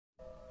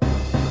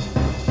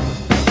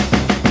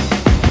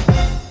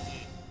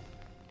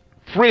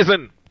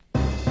Freezing.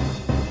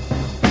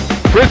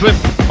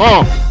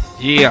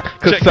 Yeah,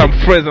 cause Check I'm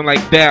freezing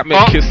like that,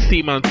 make you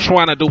see me. I'm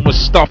trying to do my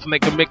stuff,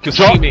 nigga, make you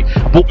see me.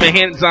 I put my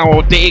hands on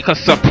all day, cause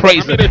I'm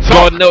praising.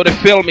 God know they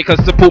feel me, cause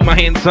I put my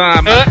hands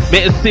on.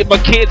 Make you see my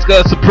kids,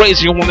 cause I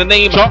praise you on the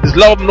name. It's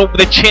love over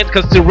the chant,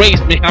 cause they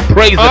raised me, I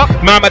praise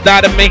it. Mama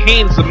died in my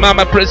hands, and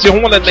mama praise you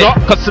on the name.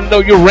 Cause I know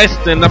you're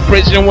resting, I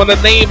praise you on the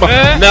name.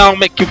 Now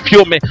make you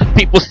feel me,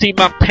 people see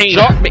my pain.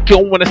 Make you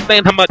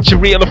understand how much you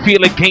really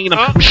feel again.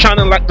 I'm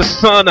shining like the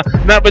sun,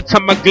 and every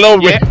time I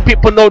glory.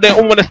 People know they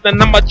understand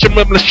how much I'm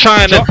really shining.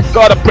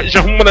 God, I praise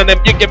you on the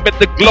name, you give me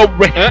the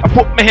glory. I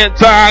put my hands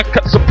high,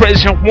 cause I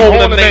praise you on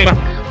the name.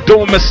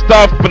 Doing my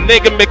stuff, but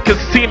nigga make you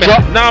see me.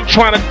 Now I'm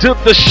trying to do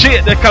the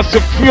shit that cause you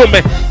feel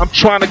me. I'm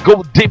trying to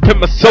go deep in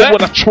my soul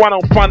and I'm trying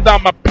to find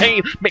out my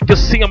pain. Make you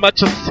see how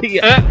much you see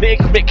it.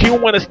 Nigga make you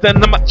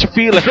understand how much you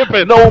feel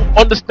it. No,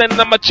 understand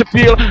how much you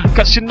feel,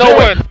 cause you know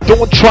it.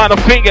 Don't try to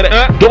figure it.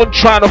 Don't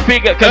try to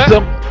figure it, cause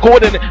I'm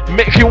good in it.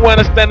 Make you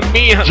understand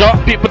me.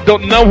 People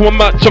don't know how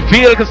much I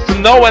feel, cause I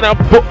know it. I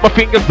put my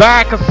fingers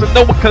out, cause I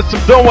know it, cause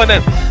I'm doing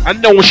it. I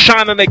know I'm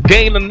shining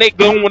again, and nigga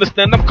don't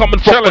understand. I'm coming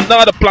from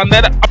another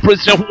planet. I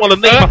praise you on the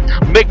name.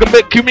 Nigga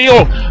make you me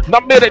on.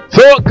 Now me they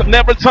talk, and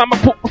every time I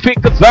put my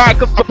fingers out,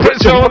 cause I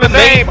praise you on the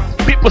name.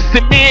 People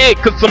see me,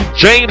 cause I'm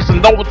James,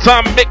 and all the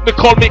time make me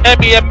call me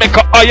Emmy and make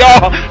a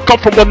come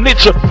from a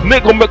niche.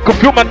 Nigga make a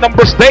feel my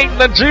number state,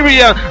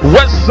 Nigeria,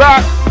 West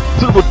Side.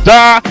 Till we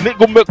die,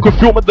 nigga make you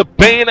feel me the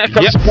pain. I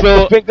can't put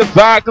my fingers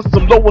out, cause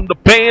I'm low in the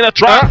pain. I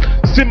try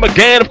to see my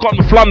game, I've got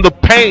me from the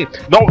pain.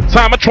 No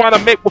time I try to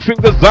make my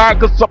fingers out,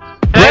 cause I'm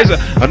crazy.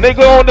 A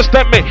nigga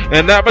understand me,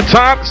 and every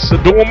time so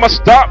doing my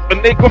stuff, a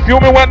nigga feel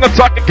me when I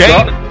talk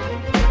again.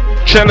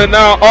 Chilling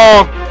out,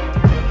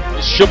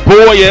 it's your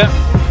boy,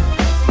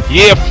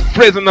 yeah,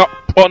 freezing up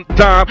on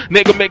time.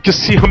 Nigga make you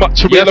see how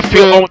much you really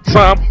feel on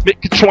time.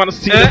 Make you tryna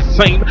see the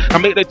same. I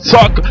made it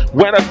talk,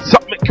 when I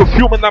talk make you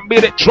feel me. I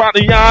made it try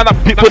to yarn up.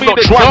 People don't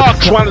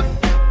trying to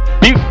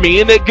beef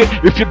me, nigga.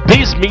 If you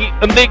diss me,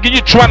 a nigga,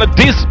 you tryna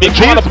diss me,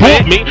 tryna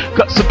pull me,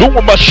 cause I'm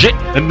doing my shit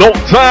in no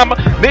time.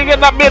 Nigga,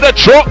 I made a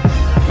truck.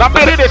 I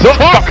made it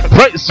talk.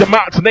 Praise your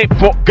mountain name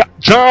for God,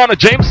 John,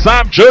 James,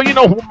 Sam, Joe. You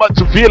know how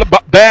much I feel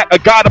about that. I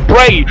gotta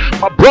pray.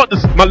 My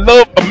brothers, my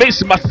love,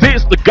 amazing, my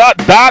sister, God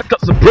died,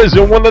 cause I praise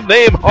you on the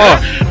name.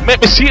 Make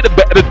me see the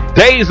better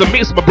days. I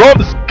miss my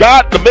brothers,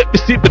 God, to make me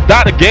see the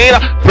die again.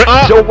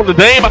 Praise you on the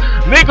name.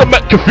 Nigga,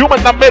 make you feel me.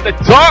 I made it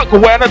talk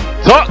when I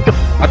talk.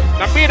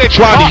 I made it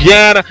try to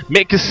yarn,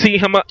 make you see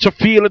how much I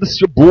feel. This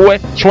your boy,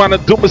 trying to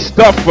do my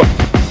stuff.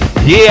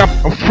 Yeah,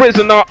 I'm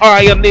freezing our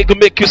eye, a nigga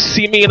make you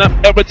see me, and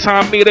every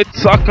time me they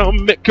talk, I'll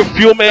make you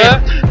feel me.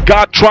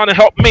 God trying to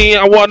help me,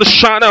 I wanna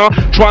shine out,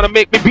 trying to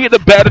make me be the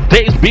better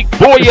days, big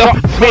boy,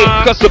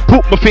 cause I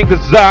put my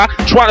fingers out,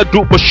 trying to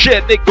do my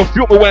shit, nigga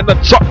feel me when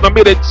I talk, I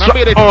made it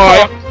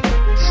talk.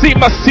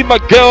 See my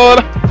girl,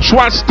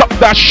 try to stop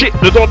that shit,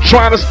 they don't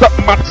try to stop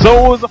my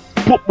toes.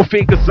 Put my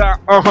fingers out,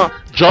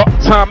 drop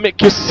time,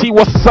 make you see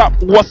what's up,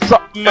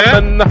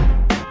 man.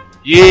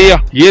 Yeah,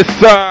 yes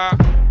sir.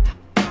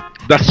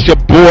 That's your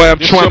boy, I'm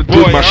trying to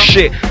do my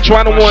shit.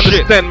 Trying to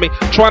understand me,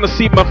 trying to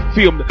see my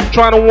feel me,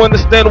 trying to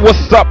understand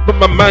what's up in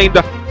my mind.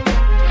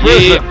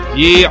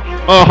 Yeah,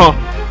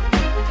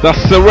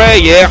 that's the way,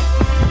 yeah.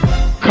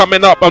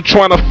 Coming up, I'm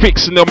trying to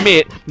fix in the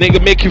mid.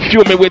 Nigga make you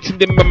feel me waiting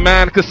in my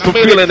mind, cause I'm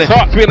feeling it,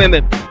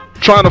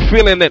 trying to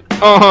feeling it,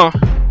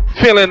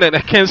 feeling it,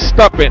 I can't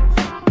stop it.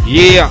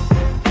 Yeah,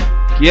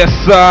 yes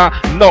sir,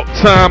 no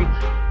time.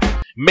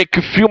 Make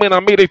you feel me, I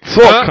made it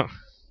talk.